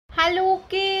Hello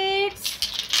kids,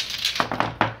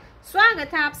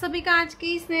 स्वागत है आप सभी का आज की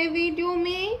इस नए वीडियो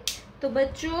में। तो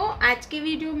बच्चों, आज के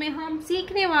वीडियो में हम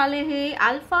सीखने वाले हैं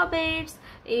alphabets.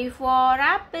 A for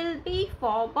Apple, B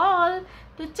for ball.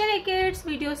 तो चलिए किड्स,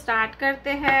 वीडियो स्टार्ट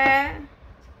करते हैं।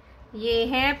 ये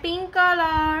है पिंक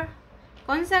कलर।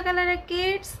 कौन सा कलर है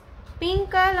किड्स? Pink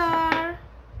colour.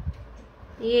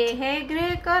 ये है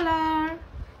ग्रे कलर,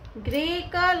 ग्रे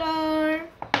कलर।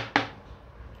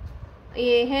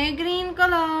 ये है ग्रीन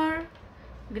कलर,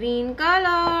 ग्रीन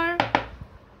कलर।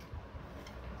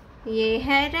 ये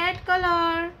है रेड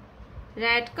कलर,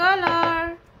 रेड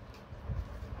कलर।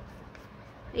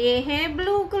 ये है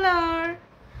ब्लू कलर,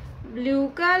 ब्लू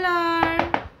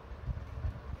कलर।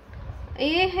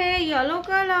 ये है येलो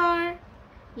कलर,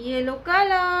 येलो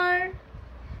कलर।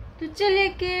 तो चलिए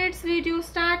किड्स, वीडियो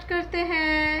स्टार्ट करते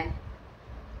हैं।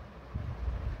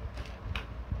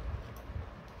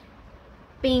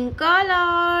 Pink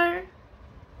colour.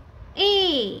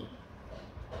 ए,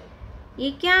 ये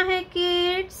क्या है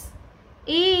kids?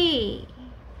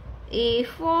 A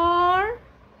for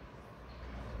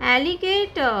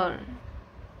alligator,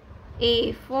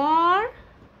 A for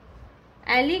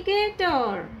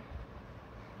alligator,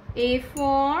 A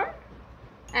for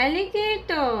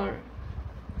alligator.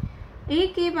 ए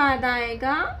के बाद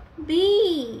आएगा बी।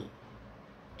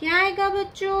 क्या आएगा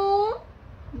बच्चों?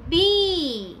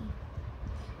 B,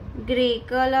 grey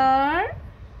colour.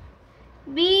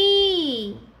 B,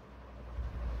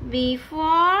 B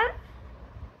for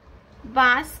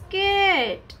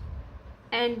basket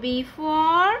and B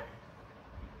for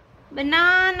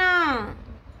banana.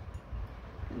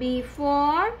 B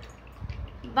for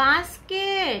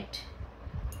basket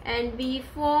and B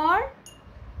for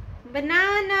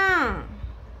banana.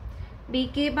 B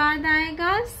के बाद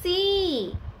आएगा C।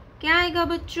 क्या आएगा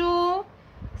बच्चों?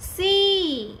 C,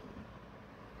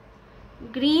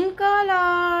 green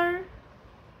color.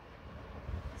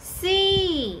 C,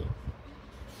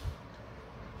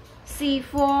 C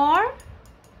for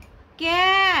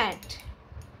cat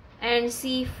and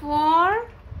C for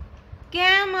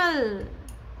camel.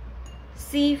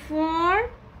 C for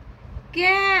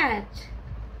cat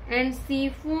and C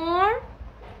for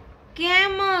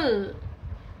camel.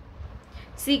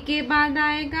 C के बाद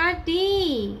आएगा D।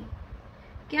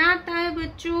 क्या आता है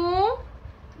बच्चों?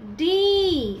 D,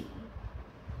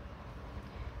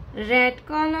 red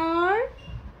color।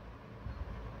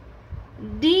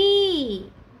 D,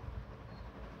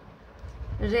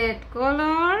 red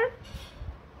color।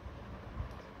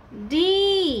 D,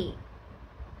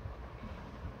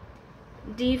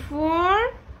 D for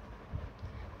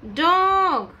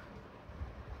dog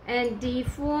and D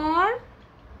for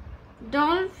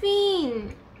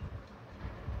dolphin.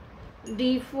 D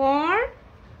for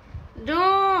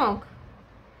dog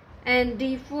and D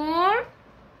for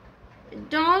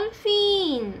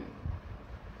dolphin.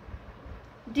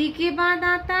 D के बाद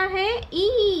आता है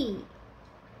ई।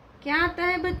 क्या आता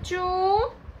है बच्चों?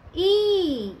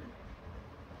 ई,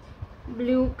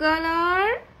 blue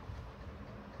colour.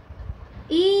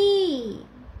 E,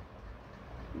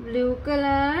 blue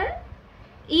colour.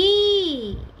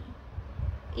 E,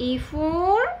 E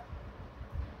four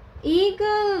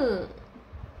eagle.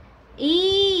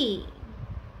 E,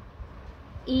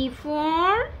 E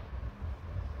four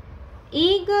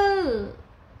eagle.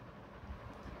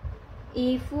 E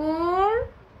for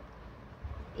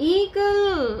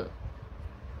eagle.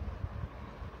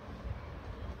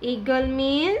 Eagle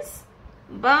means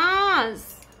bass.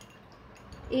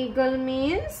 Eagle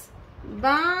means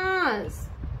bass.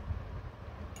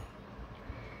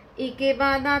 E के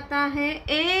बाद आता है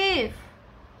F।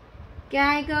 क्या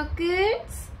आएगा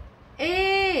किड्स?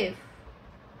 F।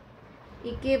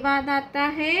 E के बाद आता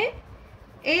है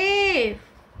F,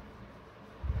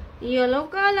 yellow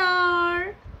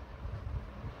color।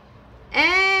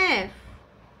 F,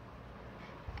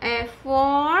 F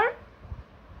for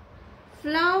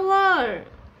flower,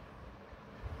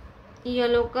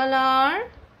 yellow color।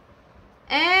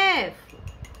 F,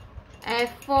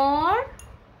 F for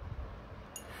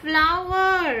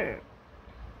flower।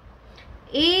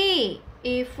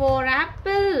 A for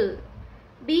apple।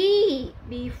 B,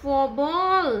 B for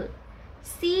ball।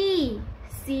 C,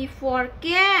 C for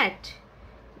cat।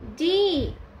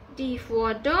 D, D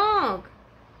for dog।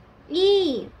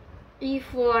 E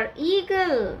for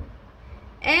eagle।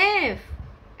 F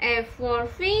for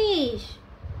fish।